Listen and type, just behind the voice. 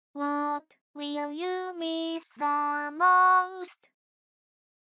will you miss the most?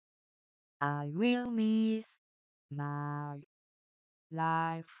 I will miss my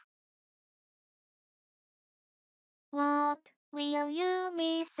life. What will you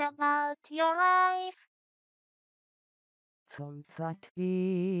miss about your life? So that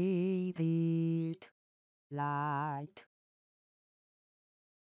vivid light.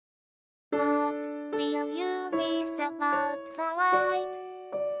 What will you miss about the light?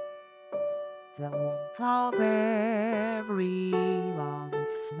 The warmth of everyone's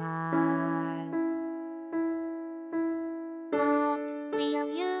smile. What will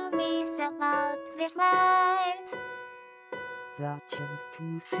you miss about their smiles? The chance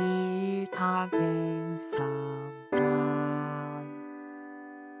to see it again sometime.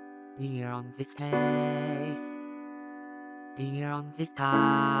 Beyond this space, beyond this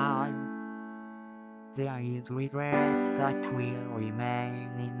time, there is regret that will remain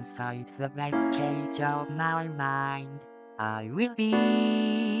inside the glass cage of my mind. I will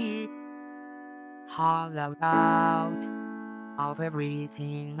be hollowed out of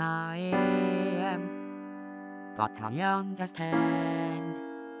everything I am, but I understand.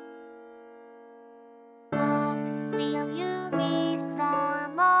 What will you miss the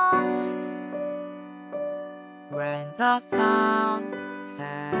most? When the sunset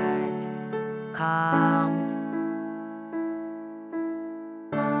comes,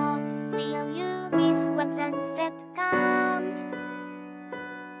 What will you miss when sunset comes?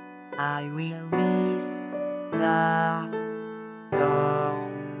 I will miss the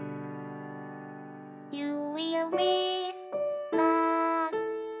dawn. You will miss the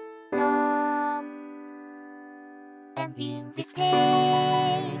dawn. And in this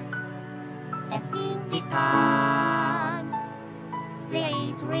case, and in this time, there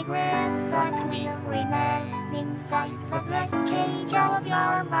is regret that will remain inside the glass cage of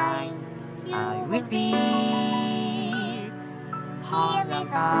your mind. I will be hollowed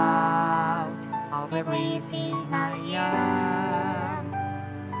out of everything I am,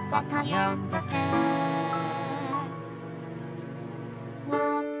 but I understand.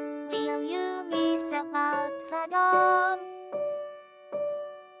 What will you miss about the dawn?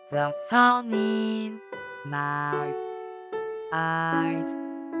 The sun in my eyes.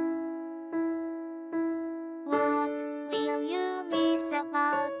 What will you miss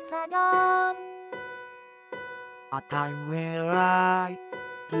about the dawn? A time where I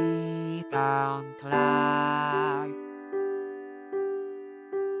didn't lie.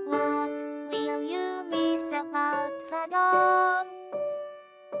 What will you miss about the dawn?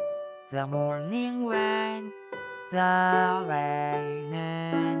 The morning when the rain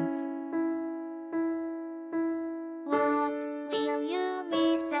ends. What will you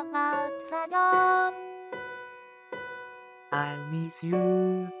miss about the dawn? I'll miss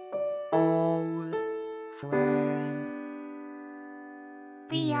you, old friend.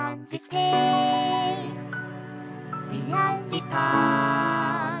 Beyond this space, beyond this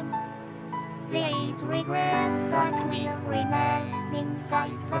time, there is regret that will remain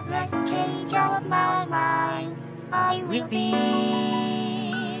inside the glass cage of my mind. I will be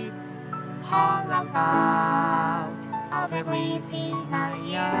hollowed out of everything I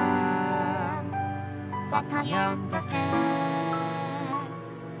am, but I understand.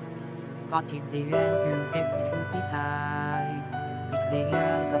 But in the end you get to decide. It's the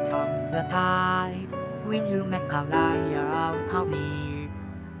air that turns the tide. Will you make a liar out of me?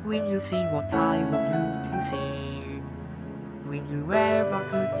 Will you see what I want you to see? Will you ever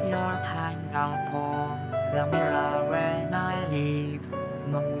put your hand upon the mirror when I leave,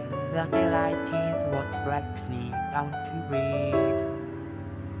 knowing that the light is what breaks me down to grieve?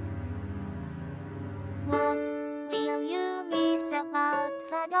 What will you miss about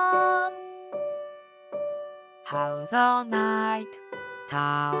the dawn? How the night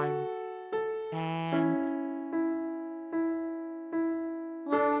time ends.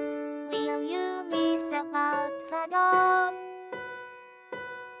 What will you miss about the dawn?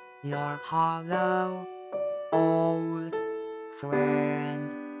 Your hollow old friend.